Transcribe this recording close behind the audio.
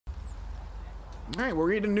Alright, we're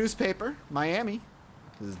reading a newspaper. Miami.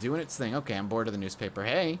 This is doing its thing. Okay, I'm bored of the newspaper.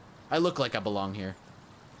 Hey, I look like I belong here.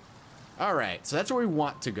 Alright, so that's where we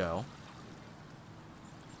want to go.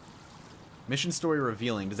 Mission story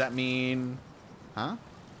revealing. Does that mean... Huh?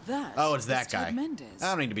 Oh, it's that guy. I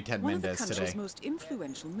don't need to be Ted Mendez today. One of the country's most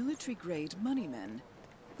influential military-grade moneymen.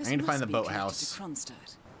 I need to find the boathouse.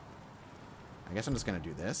 I guess I'm just gonna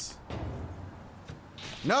do this.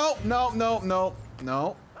 No, no, no, no,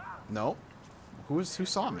 no, no. Who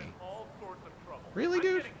saw me? Really,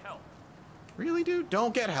 dude? Really, dude?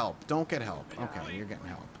 Don't get help. Don't get help. Okay, you're getting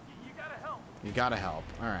help. You gotta help.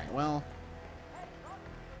 All right. Well.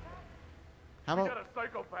 How about?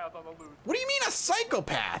 What do you mean a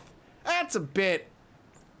psychopath? That's a bit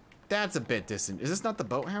distant. Is this not the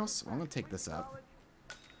boathouse? Well, I'm gonna take this up.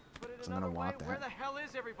 I'm gonna want that. Where the hell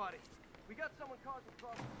is everybody? We got someone causing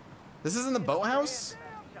trouble. This isn't the boathouse?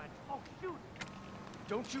 Oh, shoot.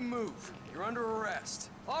 Don't you move. You're under arrest.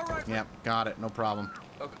 All right. Yep, got it. No problem.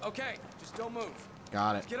 Okay, just don't move.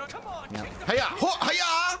 Got it. Get on. Come on. Yep. Hiya!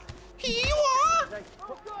 Hiya! Hiya!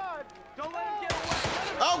 Oh God! Don't let him get away.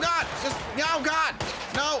 Oh God! Oh God!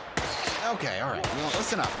 No! Okay, all right. Well,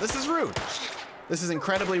 listen up. This is rude. This is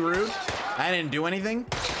incredibly rude. I didn't do anything.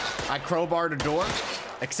 I crowbarred a door.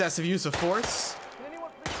 Excessive use of force. Can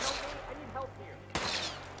anyone please help me? I need help here.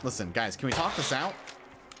 Listen, guys, can we talk this out?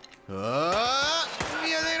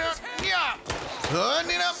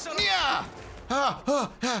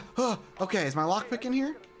 Okay, is my lockpick in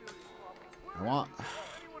here? I want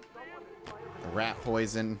the rat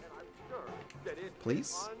poison.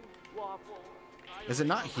 Please? Is it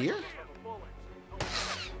not here?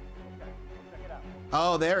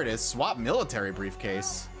 Oh, there it is. Swap military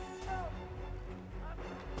briefcase.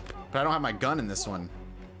 But I don't have my gun in this one.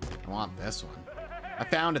 I want this one. I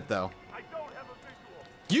found it though.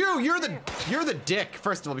 You're the dick.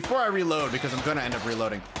 First of all, before I reload, because I'm gonna end up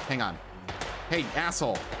reloading. Hang on. Hey,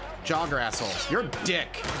 asshole. Jogger asshole. You're a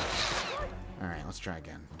dick. All right, let's try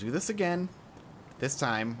again. Do this again. This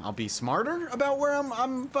time, I'll be smarter about where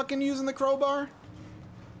I'm fucking using the crowbar.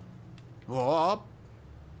 Whoop.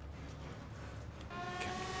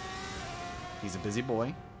 Okay. He's a busy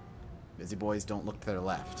boy. Busy boys don't look to their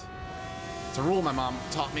left. It's a rule my mom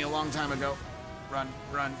taught me a long time ago. Run,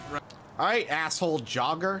 run, run. All right, asshole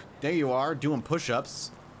jogger. There you are, doing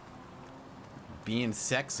push-ups. Being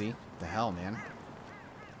sexy. What the hell, man?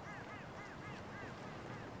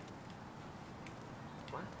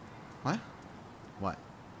 What? What?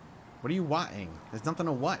 What are you watting? There's nothing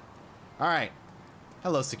to what. All right.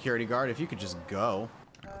 Hello, security guard. If you could just go. All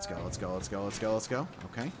right, let's go, let's go, let's go, let's go, let's go.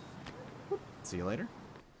 Okay. See you later.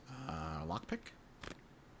 Lockpick.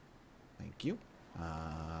 Thank you.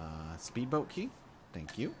 Speedboat key.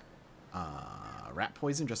 Thank you. Rat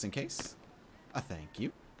poison just in case. Thank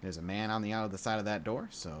you. There's a man on the other side of that door,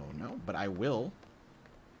 so no, but I will.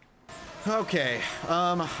 Okay,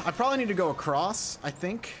 I probably need to go across, I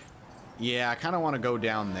think. Yeah, I kind of want to go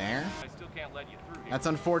down there. I still can't let you through here. That's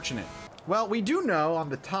unfortunate. Well, we do know on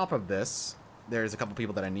the top of this, there's a couple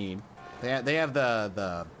people that I need. They have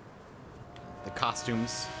the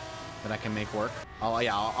costumes that I can make work.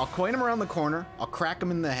 I'll coin them around the corner. I'll crack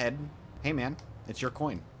them in the head. Hey man, it's your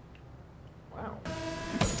coin. Wow.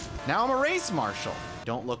 Now I'm a race marshal.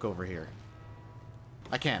 Don't look over here.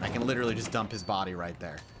 I can literally just dump his body right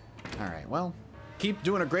there. All right, well, keep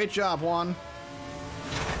doing a great job, Juan.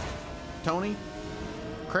 Tony?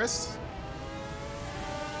 Chris?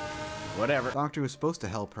 Whatever. The doctor who's supposed to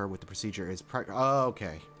help her with the procedure is oh,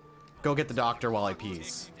 okay. Go get the doctor while I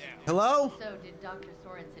pees. Hello? So did Dr.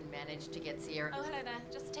 Sorensen manage to get Sierra? Oh, hello there.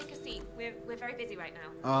 Just take a seat. We're very busy right now.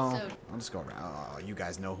 Oh, So- I'll just go around. Oh, you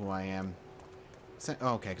guys know who I am.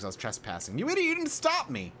 Okay, because I was trespassing. You idiot, you didn't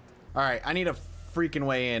stop me. All right, I need a freaking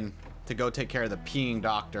way in to go take care of the peeing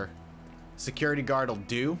doctor. Security guard will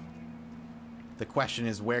do. The question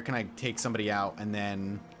is, where can I take somebody out and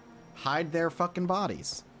then hide their fucking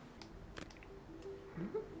bodies?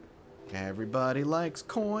 Everybody likes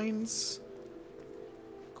coins.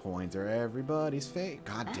 Coins are everybody's fate.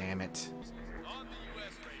 God damn it.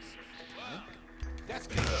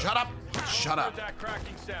 Shut up! Shut up! That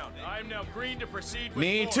cracking sound. I am now green to proceed with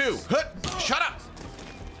Me force. too! Huh. Shut up!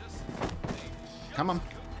 Come on.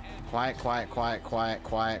 Quiet, quiet, quiet, quiet,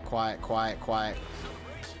 quiet, quiet, quiet, quiet.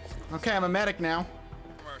 Okay, I'm a medic now.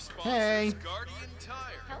 Hey.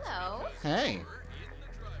 Hello. Hey.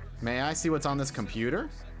 May I see what's on this computer?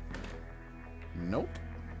 Nope.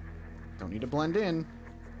 Don't need to blend in.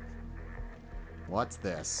 What's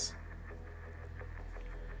this?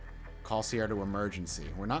 Call Sierra to emergency.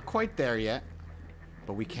 We're not quite there yet,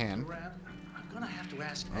 but we can. I'm gonna have to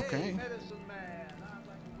ask. Okay. Hey, medicine man, how's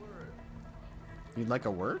like a word? You'd like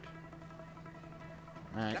a word?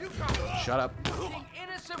 Alright. Shut up.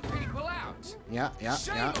 Innocent people out. Yeah.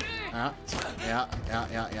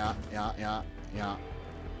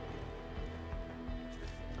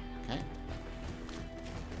 Okay.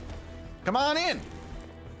 Come on in.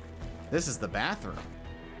 This is the bathroom.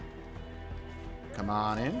 Come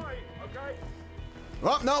on in.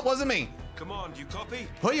 Oh, no, it wasn't me. Come on, do you copy?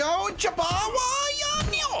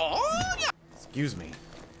 Excuse me.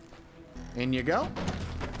 In you go.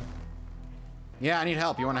 Yeah, I need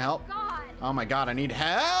help. You want to help? Oh my god, I need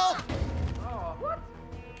help!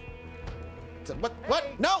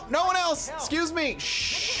 What? No, no one else! Excuse me!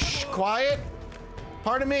 Shh! Quiet.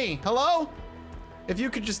 Pardon me. Hello? If you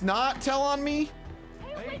could just not tell on me?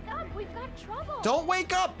 Hey, wake up! We've got trouble! Don't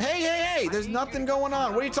wake up! Hey! There's nothing going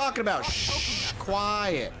on. What are you talking about? Shh!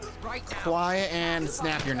 Quiet. Quiet and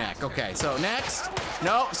snap your neck. Okay, so next.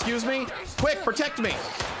 No, excuse me. Quick, protect me.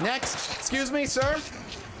 Next. Excuse me, sir.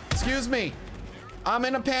 Excuse me. I'm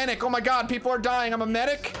in a panic. Oh my god, people are dying. I'm a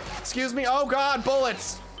medic. Excuse me. Oh god,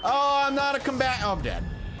 bullets. Oh, I'm not a combatant. Oh, I'm dead.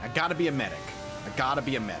 I gotta be a medic. I gotta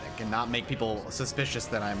be a medic and not make people suspicious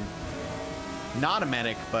that I'm not a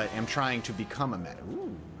medic, but am trying to become a medic.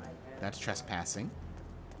 Ooh, that's trespassing.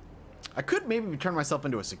 I could maybe turn myself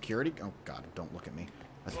into a security. Oh god, don't look at me.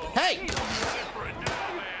 Hey!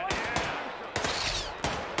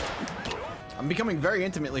 I'm becoming very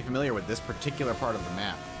intimately familiar with this particular part of the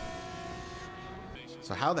map.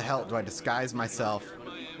 So how the hell do I disguise myself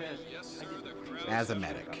as a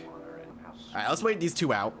medic? All right, let's wait these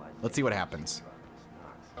two out. Let's see what happens.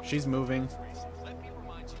 She's moving.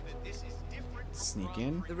 Sneak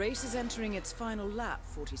in. The race is entering its final lap,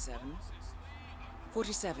 47.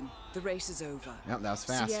 47, the race is over. Yep, that was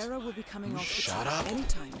fast. Sierra will be coming off the Shut track up.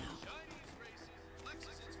 anytime now.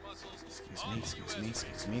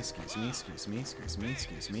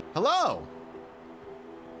 Excuse me. Hello!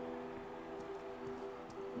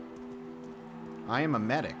 I am a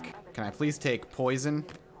medic. Can I please take poison?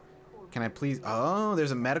 Can I please? Oh,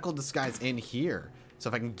 there's a medical disguise in here. So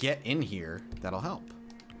if I can get in here, that'll help.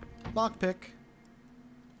 Lockpick.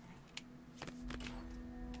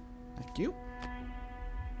 Thank you.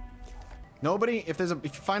 Nobody, if you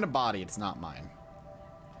find a body, it's not mine.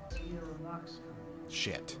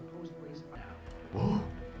 Shit. Whoa.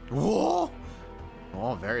 Whoa!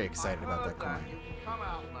 Oh, very excited about that coin. Come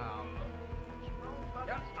out now.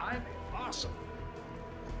 Yep, I'm awesome.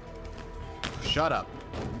 Shut up.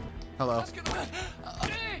 Hello.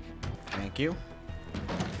 Thank you.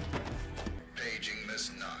 Paging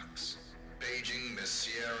Miss Knox. Paging Miss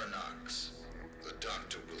Sierra Knox. The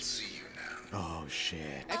doctor will see you now. Oh,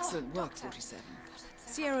 shit. Excellent work, 47.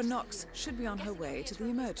 Sierra Knox should be on her way to the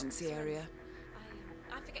emergency area.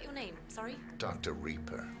 I forget your name, sorry. Dr.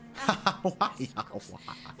 Reaper. Why?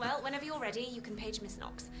 Well, whenever you're ready, you can page Miss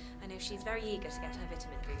Knox. I know she's very eager to get her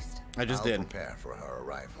vitamin boost. I just I'll did. prepare for her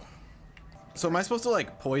arrival. So am I supposed to,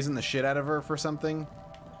 like, poison the shit out of her for something?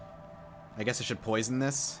 I guess I should poison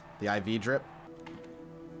this. The IV drip.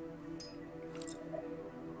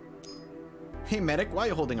 Hey, medic, why are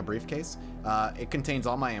you holding a briefcase? It contains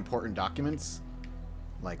all my important documents.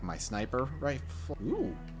 Like my sniper rifle.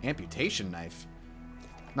 Ooh, amputation knife.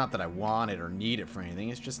 Not that I want it or need it for anything.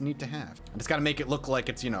 It's just neat to have. I just gotta make it look like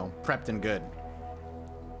it's, you know, prepped and good.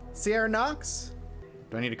 Sierra Knox?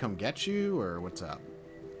 Do I need to come get you, or what's up?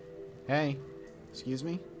 Hey, excuse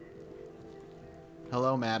me?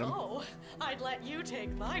 Hello, madam. Oh, I'd let you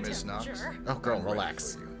take my Miss Knox. temperature. Oh, girl, I'm ready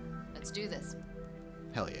relax. for you. Let's do this.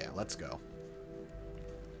 Hell yeah, let's go.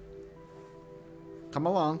 Come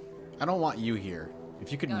along. I don't want you here.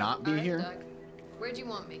 If you could Got it. not be All right, here. Doc. Where'd you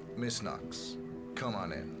want me? Miss Knox, come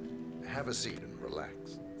on in. Have a seat and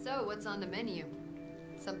relax. So, what's on the menu?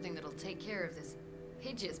 Something that'll take care of this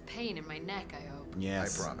hideous pain in my neck, I hope.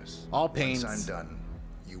 Yes. I promise. All pains. Once I'm done,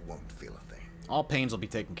 you won't feel a thing. All pains will be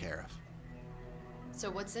taken care of. So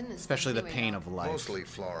what's in this? Especially the thing pain anyway? of life. Mostly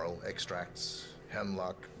floral extracts,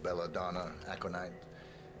 hemlock, belladonna, aconite.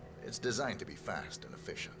 It's designed to be fast and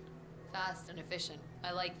efficient. Fast and efficient.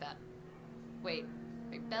 I like that. Wait,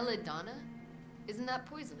 belladonna? Isn't that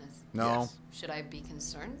poisonous? No. Yes. Should I be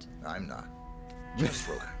concerned? I'm not. Just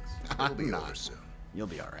relax. It'll I'm be not. over soon. You'll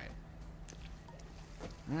be alright.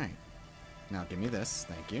 Alright. Now give me this.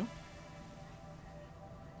 Thank you.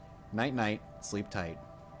 Night night. Sleep tight.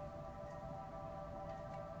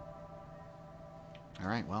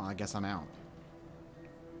 Alright, well, I guess I'm out.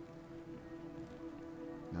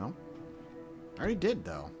 No? I already did,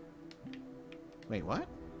 though. Wait, what?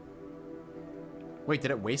 Wait, did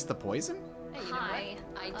it waste the poison? Hey, you know Hi.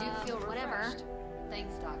 what? I do feel whatever. refreshed.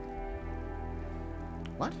 Thanks, Doc.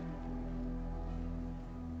 What?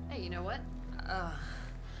 Hey, you know what?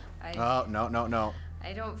 Oh, no, no, no.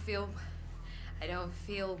 I don't feel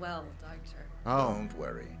well, Doctor. Oh. Don't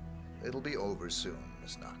worry. It'll be over soon,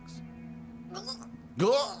 Miss Knox.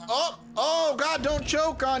 Oh, God, don't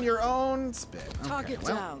choke on your own spit. Okay, Target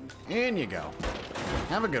down. In you go.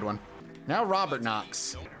 Have a good one. Now Robert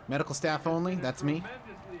Knox. Medical staff only, that's me.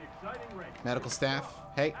 Medical staff.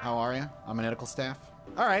 Hey, how are you? I'm a medical staff.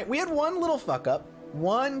 All right, we had one little fuck up.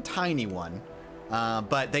 One tiny one.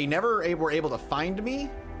 But they never were able to find me.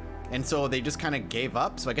 And so they just kind of gave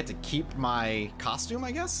up. So I get to keep my costume,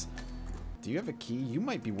 I guess. Do you have a key? You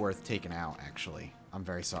might be worth taking out, actually. I'm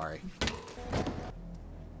very sorry.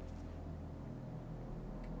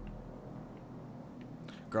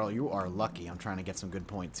 Girl, you are lucky. I'm trying to get some good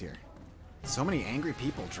points here. So many angry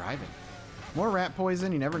people driving. More rat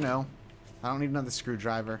poison, you never know. I don't need another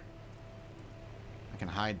screwdriver. I can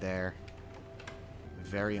hide there.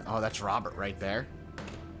 Oh, that's Robert right there.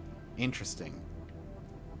 Interesting.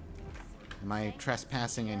 Am I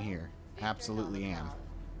trespassing in here? Absolutely am.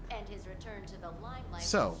 And his return to the limelight.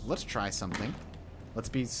 So, let's try something. Let's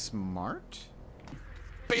be smart.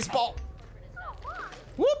 Baseball!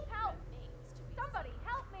 Whoop! Help me! Somebody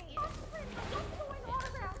help me! What's going on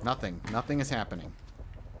around? Nothing. Nothing is happening.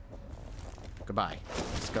 Goodbye.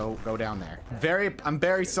 Let's go down there. I'm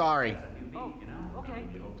very sorry. Oh, okay.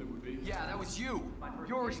 Yeah, that was you.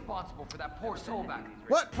 You're responsible for that poor soul back.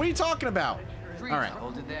 What? What are you talking about? All right.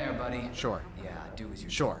 Hold it there, buddy. Sure. Yeah, do as you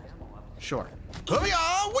Sure. Sure.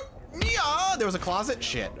 What? Yeah, there was a closet?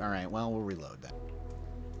 Shit. All right, well, we'll reload that.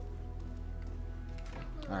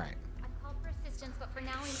 All right. I called for assistance, but for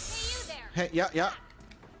now, hey, you there. Hey, yeah.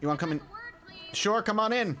 You want to come in? Word, please. Sure, come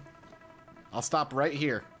on in. I'll stop right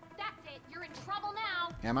here. That's it. You're in trouble now.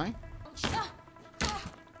 Am I?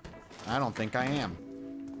 I don't think I am.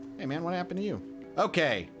 Hey, man, what happened to you?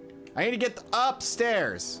 Okay. I need to get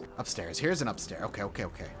upstairs. Upstairs. Here's an upstairs.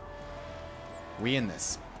 Okay. We in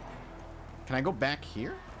this. Can I go back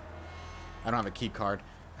here? I don't have a key card.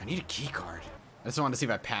 I need a key card. I just wanted to see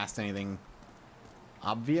if I passed anything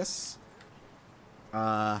obvious.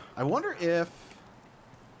 I wonder if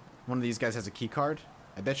one of these guys has a key card.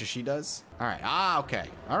 I bet you she does. All right. Okay.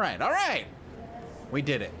 All right. We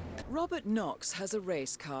did it. Robert Knox has a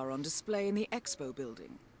race car on display in the expo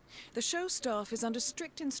building. The show staff is under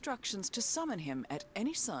strict instructions to summon him at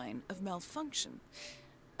any sign of malfunction.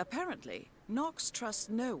 Apparently, Knox trusts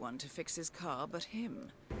no one to fix his car but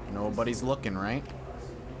him. Nobody's looking, right?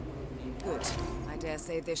 Good. I dare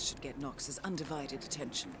say this should get Knox's undivided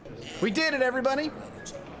attention. We did it, everybody!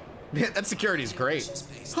 Yeah, that security's great.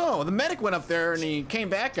 Oh, the medic went up there and he came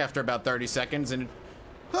back after about 30 seconds and...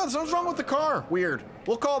 Oh, something's wrong with the car. Weird.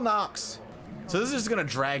 We'll call Knox. So this is just gonna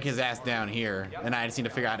drag his ass down here, and I just need to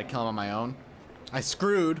figure out how to kill him on my own. I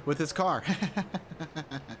screwed with his car.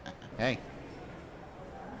 Hey.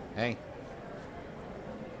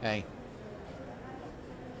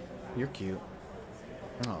 You're cute.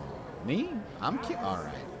 Oh, me? I'm cute?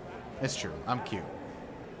 Alright. It's true. I'm cute.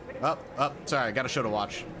 Sorry, I got a show to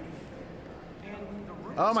watch.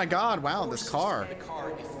 Oh my god, wow, this car. The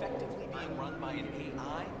car effectively being run by an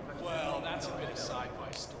AI? Well, that's a bit of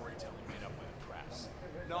sci-fi storytelling made up by the press.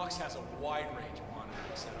 Knox has a wide range of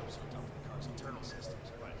monitoring setups hooked up to the car's internal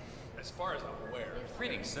systems, but as far as I'm aware,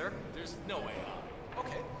 Greetings, sir. there's no AI.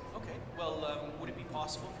 Okay. Well, would it be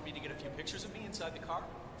possible for me to get a few pictures of me inside the car?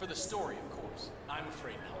 For the story, of course. I'm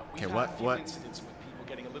afraid not. We've Okay, had a few what? incidents with people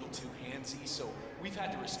getting a little too handsy, so we've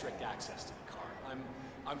had to restrict access to the car.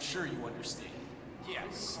 I'm sure you understand.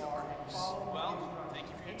 Yes, of course. Well, thank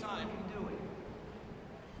you for your time.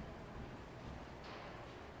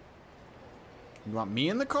 You want me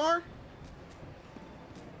in the car?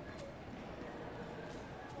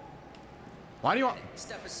 Why do you want...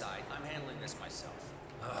 Step aside. I'm handling this myself.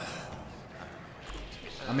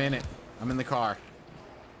 I'm in it. I'm in the car.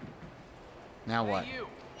 Now what? Hey, you.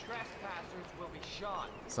 Trespassers will be shot.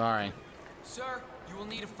 Sorry. Sir, you will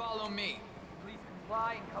need to follow me. Please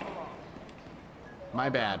comply and come along. My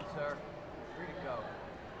bad. Sir, free to go.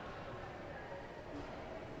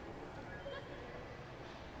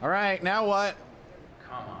 All right, now what?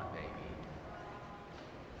 Come on, baby.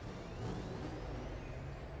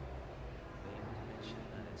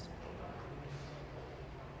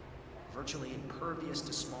 Virtually impervious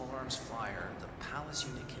to small arms fire, the Palace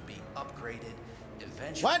unit can be upgraded,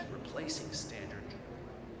 eventually What? replacing standard.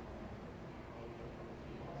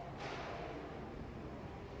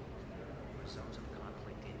 Zones of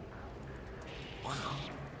conflict in. One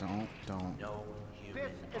up. Don't. No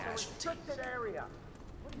human casualties. area.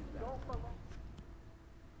 Please don't belong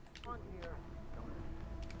on here.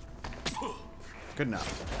 Good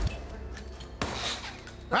enough.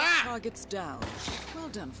 That Ah! targets down. Well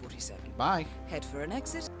done, 47. Bye. Head for an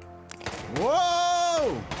exit.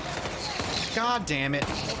 Whoa! God damn it.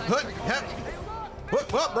 Whoop,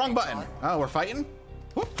 whoop, whoop, wrong button. Oh, we're fighting?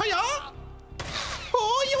 Whoop, hiya!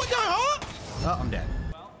 Oh, you would die! Oh, I'm dead.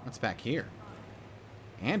 What's back here?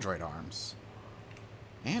 Android arms.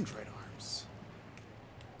 Android arms.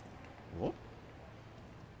 Whoop.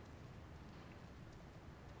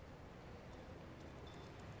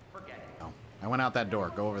 Oh, I went out that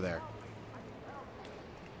door. Go over there.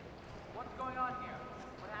 What's going on here?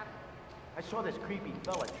 What happened? I saw this creepy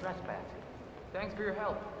fella trespassing. Thanks for your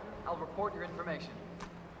help. I'll report your information.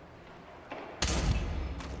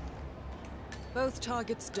 Both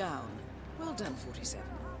targets down. Well done, 47.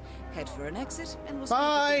 Head for an exit and we'll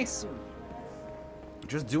Bye. speak again soon.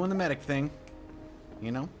 Just doing the medic thing.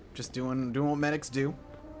 You know, just doing what medics do.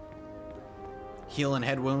 Healing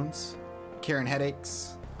head wounds, curing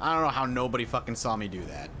headaches. I don't know how nobody fucking saw me do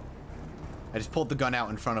that. I just pulled the gun out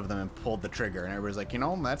in front of them and pulled the trigger, and everybody's like, you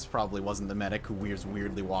know, that's probably wasn't the medic who was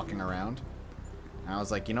weirdly walking around. And I was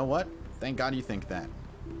like, you know what? Thank God you think that.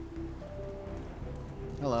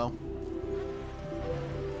 Hello.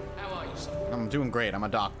 How are you, son? I'm doing great. I'm a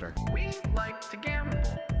doctor. We like to gamble.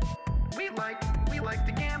 We like to gamble. We like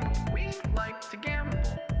to gamble. We like to gamble.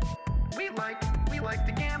 We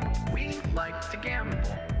like to gamble.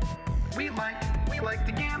 We like to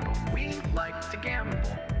gamble. We like to gamble.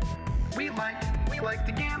 We like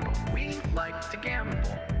to gamble. We like to gamble.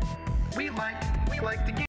 We like to gamble.